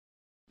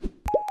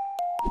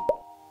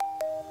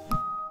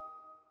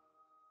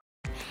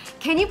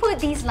Can you put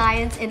these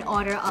lions in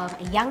order of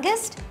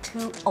youngest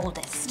to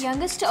oldest?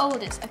 Youngest to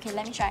oldest. Okay,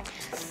 let me try.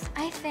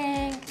 I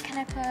think, can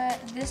I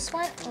put this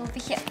one over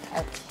here?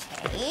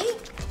 Okay,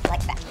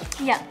 like that.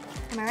 Yeah,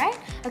 am I right?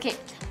 Okay,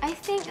 I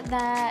think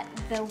that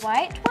the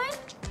white one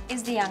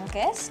is the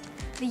youngest,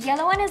 the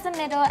yellow one is the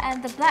middle,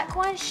 and the black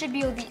one should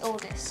be the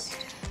oldest.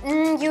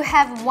 You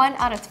have 1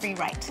 out of 3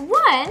 right. 1?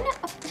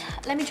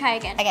 Let me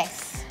try again. Okay.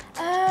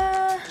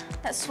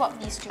 Let's swap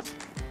these two.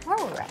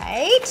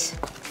 Alright.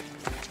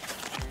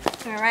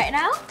 Am I right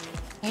now?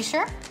 You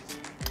sure?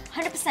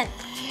 100%.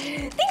 Ding,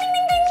 ding, ding,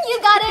 ding! You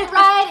got it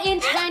right!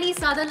 In Chinese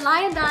Southern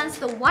Lion Dance,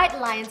 the white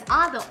lions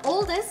are the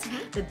oldest,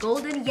 the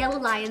golden yellow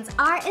lions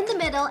are in the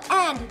middle,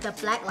 and the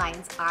black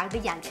lions are the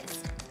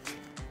youngest.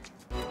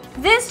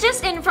 This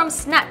just in from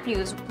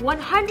Snapnews.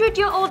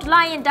 100-year-old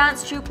lion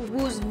dance troupe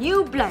woos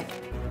new blood.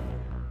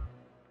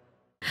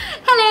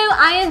 Hello,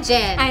 I am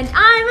Jen. And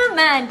I'm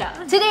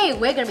Amanda. Today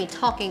we're going to be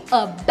talking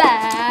about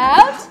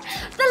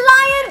the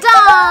lion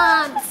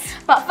dance!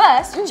 But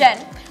first,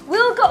 Jen,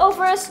 we'll go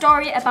over a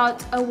story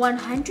about a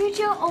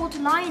 100-year-old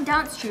lion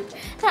dance troupe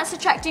that's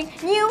attracting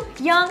new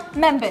young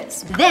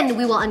members. Then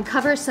we will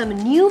uncover some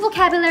new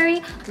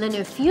vocabulary, learn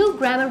a few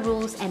grammar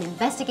rules, and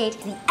investigate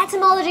the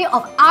etymology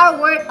of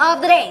our word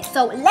of the day.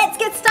 So let's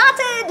get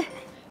started!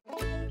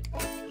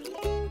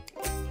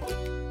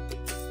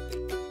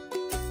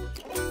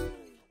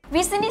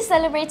 Recently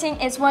celebrating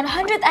its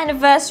 100th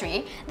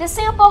anniversary, the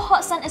Singapore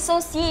Hot Sun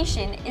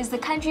Association is the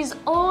country's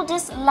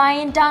oldest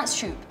lion dance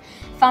troupe.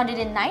 Founded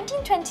in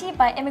 1920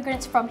 by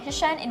immigrants from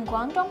Hishan in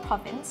Guangdong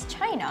Province,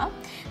 China,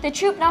 the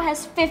troupe now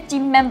has 50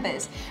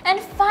 members, and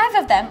 5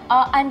 of them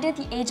are under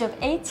the age of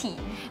 18.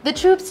 The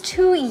troupe's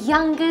 2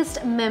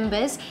 youngest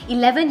members,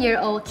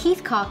 11-year-old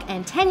Keith Kok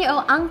and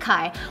 10-year-old Ang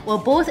Kai, were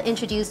both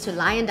introduced to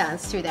lion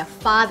dance through their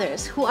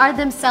fathers, who are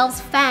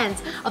themselves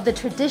fans of the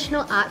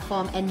traditional art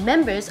form and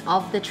members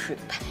of the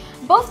troupe.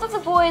 Both of the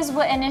boys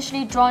were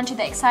initially drawn to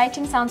the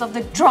exciting sounds of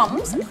the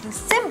drums, the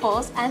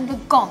cymbals, and the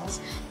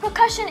gongs,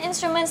 percussion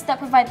instruments that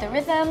provide the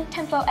rhythm,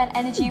 tempo, and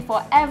energy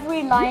for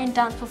every lion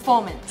dance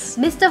performance.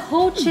 Mr.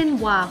 Ho Chin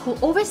Hua, who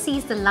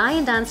oversees the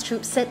lion dance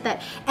troupe, said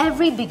that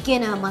every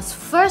beginner must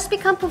first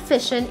become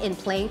proficient in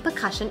playing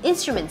percussion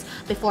instruments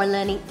before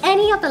learning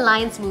any of the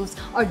lion's moves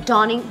or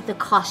donning the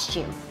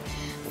costume.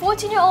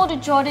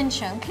 14-year-old Jordan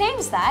Chung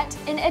claims that,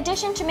 in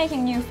addition to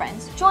making new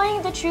friends, joining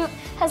the troupe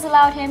has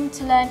allowed him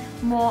to learn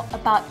more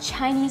about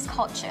Chinese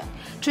culture.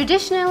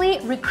 Traditionally,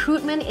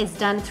 recruitment is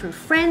done through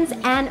friends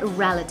and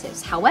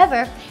relatives.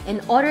 However,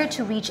 in order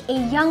to reach a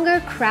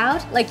younger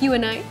crowd, like you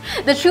and I,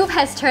 the troupe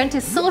has turned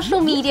to social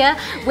media,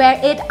 where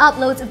it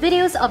uploads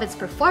videos of its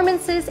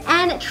performances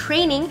and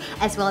training,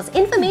 as well as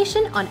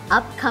information on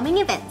upcoming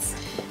events.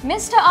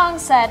 Mr. Ang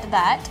said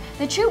that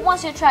the troupe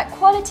wants to attract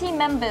quality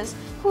members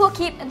who will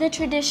keep the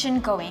tradition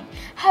going.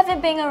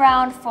 Having been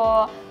around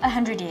for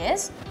 100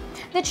 years,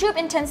 the troupe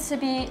intends to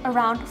be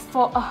around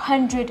for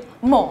 100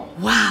 more.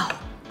 Wow!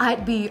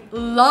 I'd be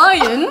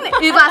lying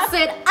if I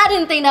said I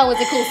didn't think that was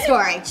a cool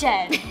story.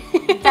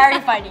 Jen,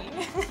 very funny.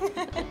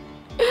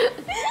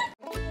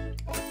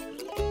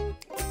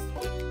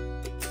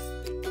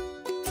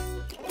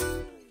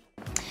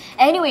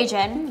 Anyway,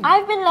 Jen,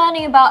 I've been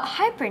learning about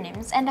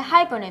hypernyms and the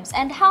hyponyms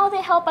and how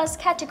they help us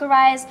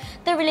categorize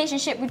the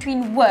relationship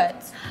between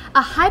words.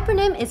 A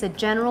hypernym is a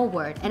general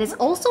word and is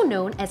also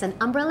known as an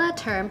umbrella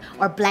term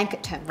or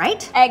blanket term,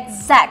 right?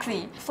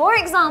 Exactly. For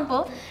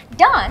example,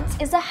 dance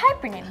is a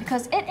hypernym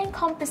because it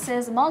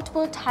encompasses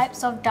multiple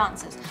types of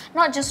dances,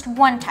 not just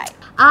one type.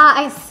 Ah,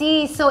 I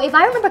see. So if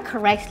I remember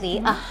correctly,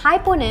 a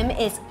hyponym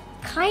is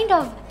kind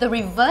of the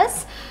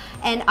reverse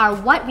and are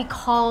what we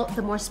call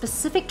the more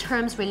specific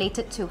terms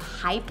related to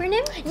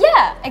hypernym?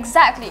 Yeah,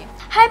 exactly.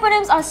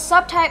 Hyponyms are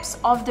subtypes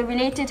of the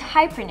related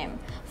hypernym.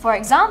 For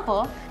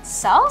example,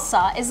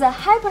 salsa is a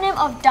hyponym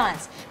of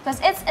dance because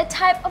it's a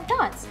type of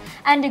dance,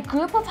 and a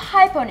group of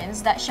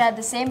hyponyms that share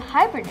the same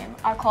hypernym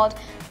are called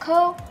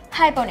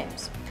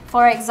co-hyponyms.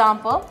 For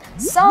example,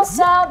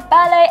 salsa,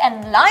 ballet,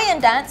 and lion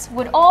dance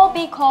would all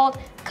be called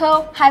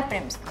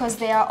co-hyponyms because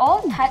they are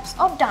all types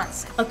of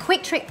dance. A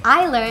quick trick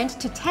I learned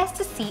to test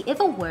to see if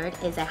a word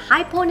is a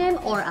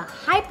hyponym or a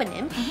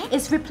hyponym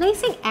is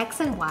replacing X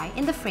and Y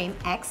in the frame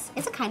X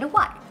is a kind of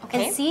Y,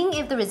 and seeing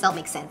if the result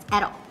makes sense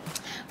at all.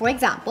 For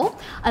example,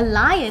 a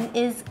lion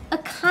is a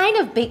kind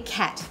of big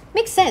cat.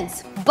 Makes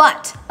sense,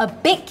 but a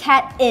big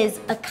cat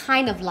is a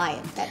kind of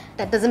lion.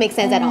 That doesn't make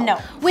sense at all. No.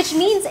 Which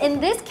means in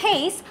this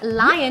case,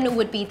 lion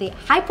would be the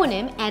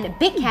hyponym and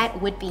big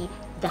cat would be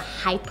the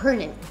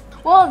hypernym.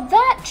 Well,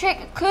 that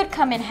trick could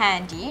come in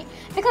handy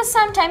because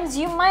sometimes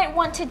you might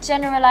want to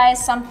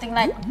generalize something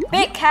like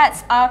big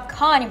cats are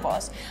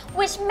carnivores,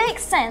 which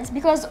makes sense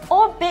because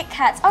all big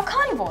cats are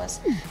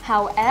carnivores.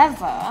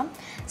 However,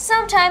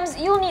 sometimes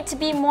you'll need to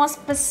be more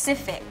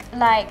specific,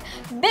 like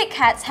big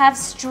cats have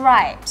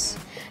stripes.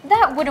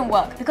 that wouldn't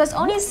work because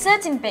only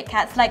certain big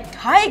cats like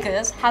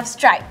tigers have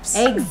stripes.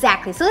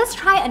 Exactly. So let's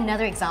try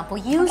another example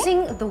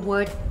using the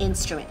word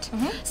instrument.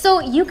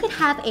 So you could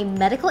have a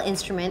medical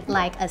instrument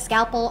like a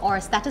scalpel or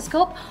a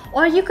stethoscope,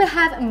 or you could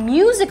have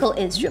musical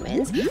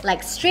instruments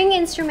like string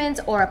instruments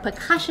or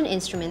percussion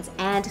instruments,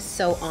 and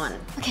so on.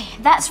 Okay,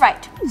 that's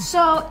right.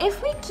 So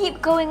if we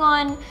keep going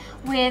on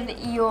with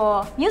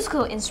your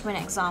musical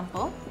instrument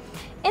example,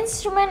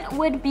 instrument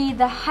would be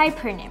the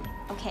hypernym,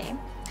 okay?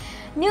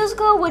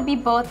 Musical would be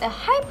both a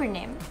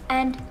hypernym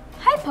and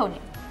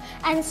hyponym.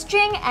 And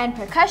string and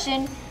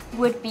percussion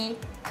would be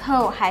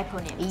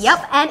co-hyponyms.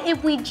 Yep, and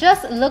if we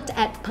just looked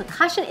at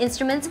percussion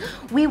instruments,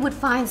 we would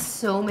find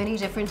so many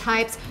different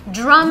types.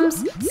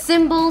 Drums,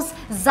 cymbals,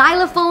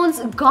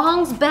 xylophones,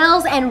 gongs,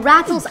 bells, and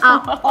rattles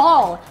are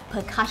all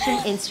percussion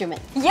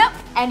instruments. Yep,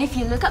 and if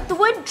you look up the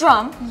word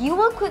drum, you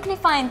will quickly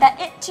find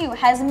that it too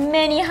has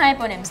many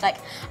hyponyms like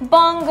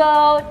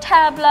bongo,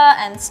 tabla,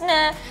 and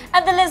snare,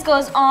 and the list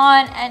goes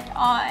on and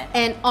on.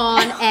 And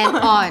on and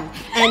on.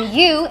 And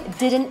you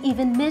didn't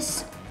even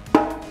miss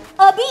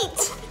a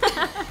beat.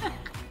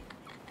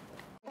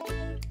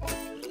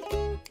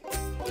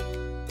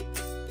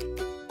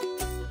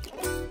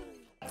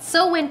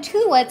 So when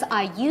two words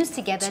are used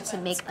together to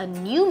make a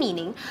new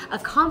meaning, a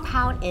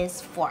compound is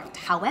formed.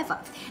 However,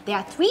 there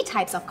are three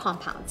types of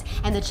compounds,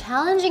 and the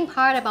challenging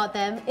part about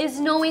them is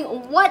knowing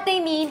what they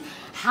mean,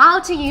 how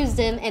to use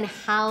them, and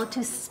how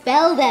to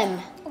spell them.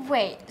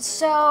 Wait,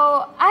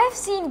 so I've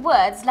seen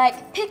words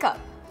like pickup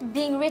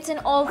being written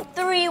all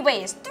three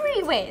ways.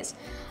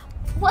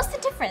 What's the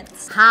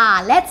difference?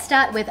 Let's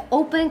start with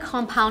open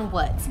compound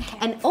words.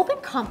 An open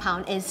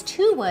compound is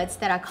two words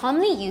that are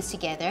commonly used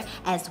together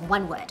as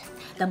one word.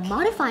 The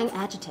modifying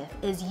adjective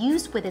is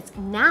used with its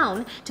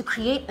noun to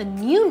create a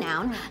new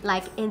noun,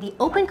 like in the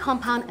open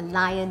compound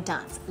lion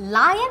dance.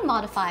 Lion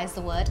modifies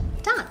the word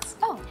dance.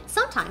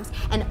 Sometimes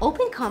an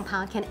open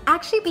compound can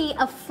actually be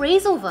a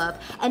phrasal verb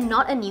and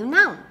not a new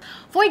noun.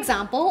 For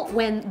example,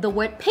 when the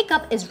word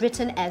pickup is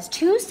written as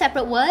two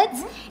separate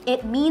words,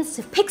 it means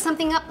to pick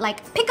something up,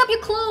 like pick up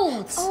your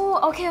clothes.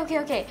 Oh,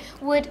 okay.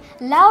 Would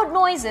loud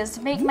noises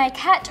make my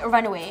cat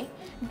run away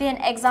be an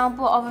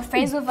example of a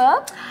phrasal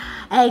verb?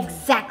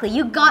 Exactly,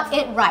 you got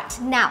it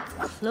right. Now,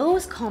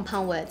 closed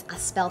compound words are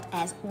spelled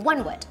as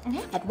one word.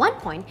 At one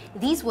point,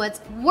 these words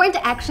weren't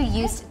actually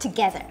used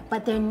together,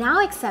 but they're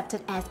now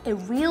accepted as a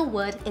real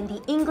word in the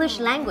English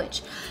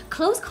language.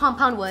 Closed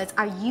compound words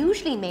are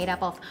usually made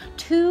up of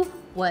two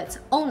words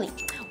only.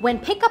 When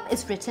pickup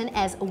is written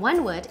as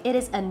one word, it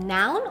is a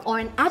noun or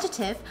an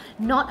adjective,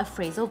 not a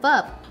phrasal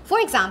verb. For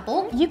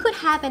example, you could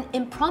have an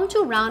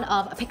impromptu round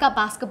of pickup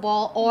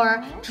basketball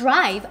or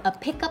drive a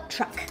pickup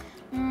truck.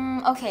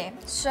 Okay,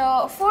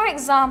 so for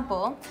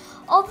example,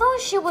 although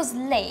she was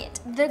late,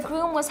 the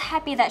groom was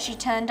happy that she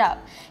turned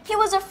up. He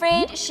was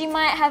afraid she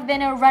might have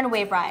been a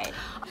runaway bride.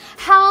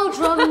 How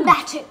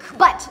dramatic!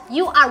 But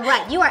you are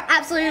right, you are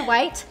absolutely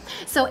right.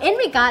 So in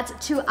regards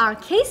to our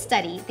case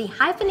study, the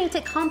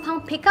hyphenated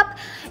compound pickup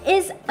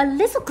is a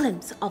little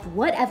glimpse of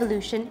word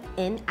evolution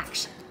in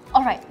action.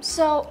 Alright,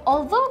 so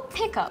although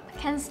pickup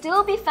can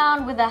still be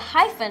found with a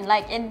hyphen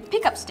like in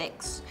pickup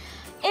sticks,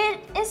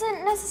 it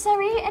isn't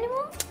necessary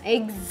anymore?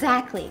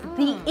 Exactly.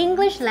 The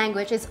English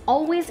language is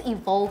always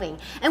evolving,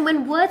 and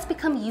when words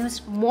become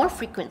used more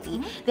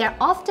frequently, they are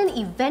often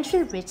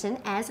eventually written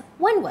as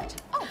one word.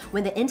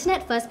 When the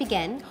internet first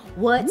began,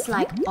 words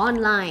like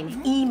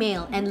online,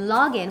 email, and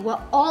login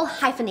were all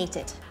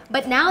hyphenated.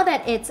 But now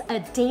that it's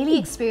a daily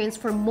experience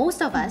for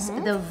most of us,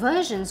 the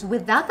versions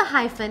without the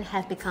hyphen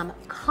have become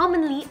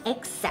commonly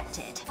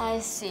accepted. I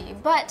see.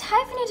 But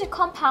hyphenated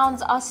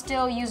compounds are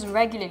still used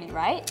regularly,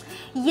 right?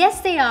 Yes,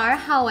 they are.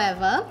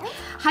 However,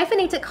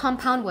 hyphenated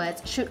compound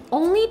words should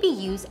only be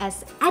used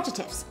as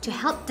adjectives to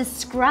help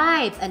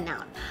describe a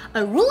noun.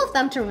 A rule of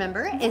thumb to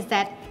remember is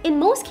that in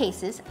most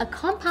cases, a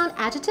compound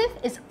adjective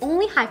is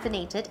only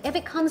hyphenated if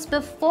it comes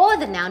before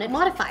the noun it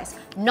modifies,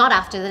 not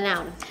after the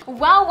noun.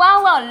 Wow,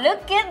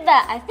 look at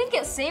that. I think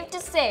it's safe to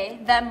say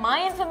that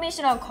my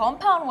information on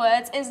compound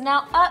words is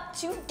now up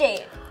to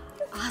date.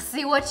 I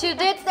see what you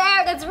did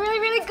there. That's really,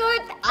 really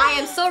good. I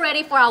am so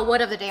ready for our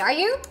word of the day. Are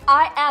you?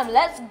 I am.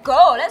 Let's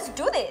go. Let's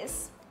do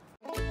this.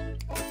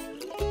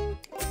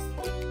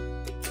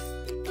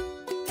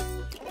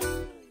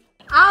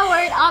 Our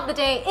word of the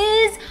day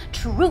is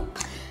troupe.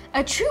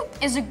 A troupe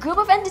is a group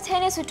of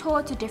entertainers who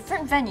tour to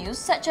different venues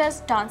such as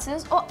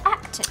dancers or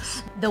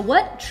actors. The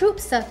word troupe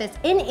surfaced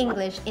in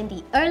English in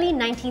the early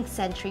 19th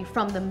century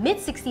from the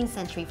mid-16th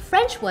century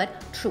French word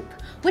troupe,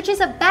 which is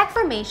a back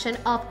formation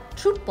of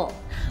troupeau,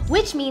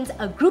 which means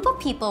a group of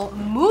people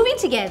moving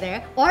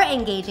together or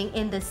engaging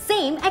in the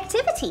same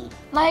activity.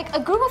 Like a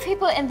group of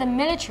people in the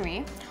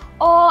military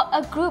or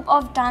a group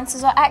of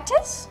dancers or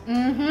actors?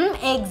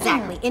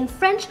 Exactly. In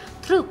French,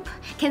 troupe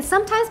can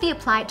sometimes be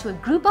applied to a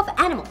group of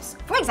animals.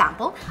 For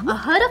example, a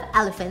herd of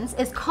elephants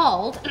is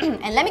called,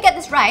 and let me get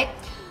this right,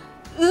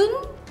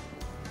 une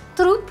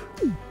troupe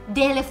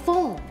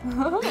d'éléphants.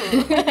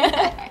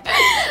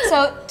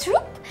 So,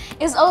 troupe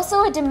is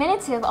also a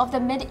diminutive of the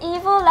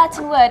medieval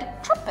Latin word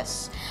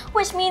troupus,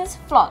 which means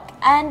flock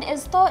and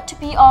is thought to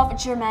be of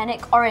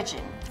Germanic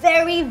origin.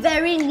 Very,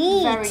 very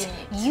neat. Very neat.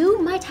 You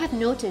might have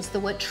noticed the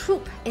word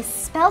troop is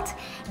spelt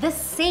the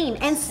same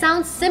and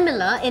sounds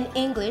similar in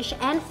English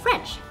and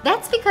French.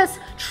 That's because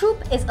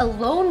troop is a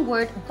loan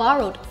word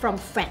borrowed from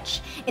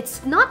French.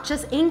 It's not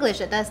just English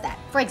that does that.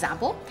 For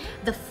example,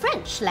 the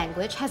French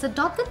language has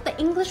adopted the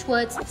English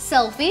words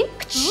selfie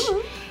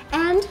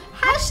and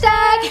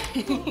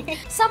hashtag.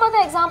 Some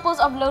other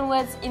examples of loan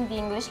words in the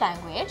English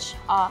language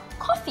are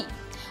coffee,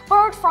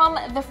 borrowed from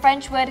the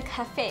French word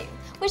café,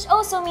 which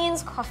also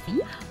means coffee.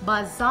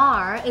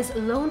 Bazaar is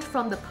loaned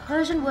from the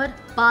Persian word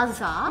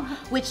bazaar,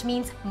 which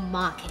means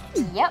market.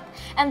 Yep,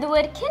 and the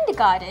word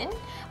kindergarten,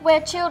 where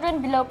children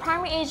below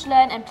primary age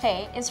learn and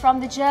play, is from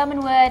the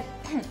German word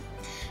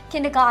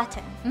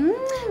kindergarten,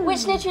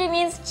 which literally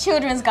means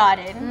children's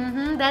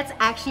garden. That's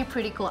actually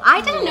pretty cool.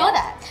 I didn't know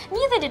that.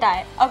 Neither did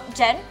I. Oh,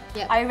 Jen,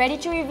 Yep. are you ready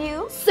to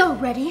review? So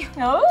ready.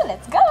 Oh,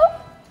 let's go.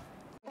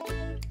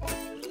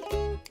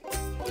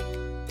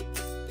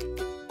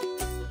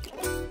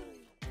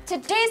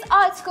 Today's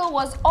article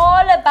was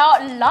all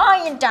about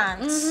lion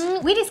dance.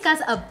 We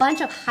discussed a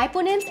bunch of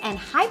hyponyms and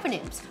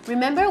hypernyms.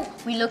 Remember,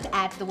 we looked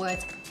at the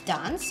words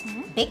dance,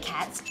 big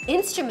cats,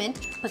 instrument,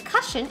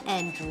 percussion,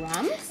 and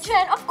drums.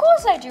 Jen, of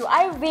course I do.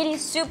 I really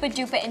super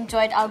duper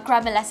enjoyed our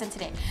grammar lesson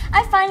today.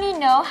 I finally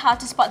know how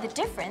to spot the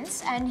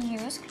difference and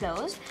use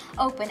closed,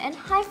 open, and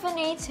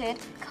hyphenated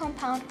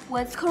compound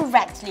words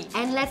correctly.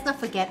 And let's not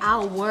forget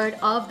our word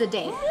of the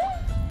day.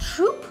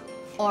 Troop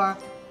or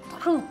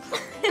croup.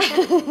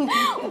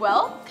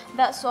 Well,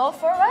 that's all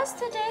for us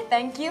today.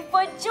 Thank you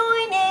for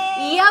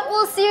joining. Yep,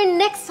 we'll see you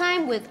next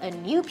time with a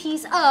new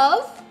piece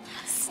of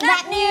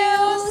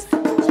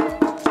Snapnews!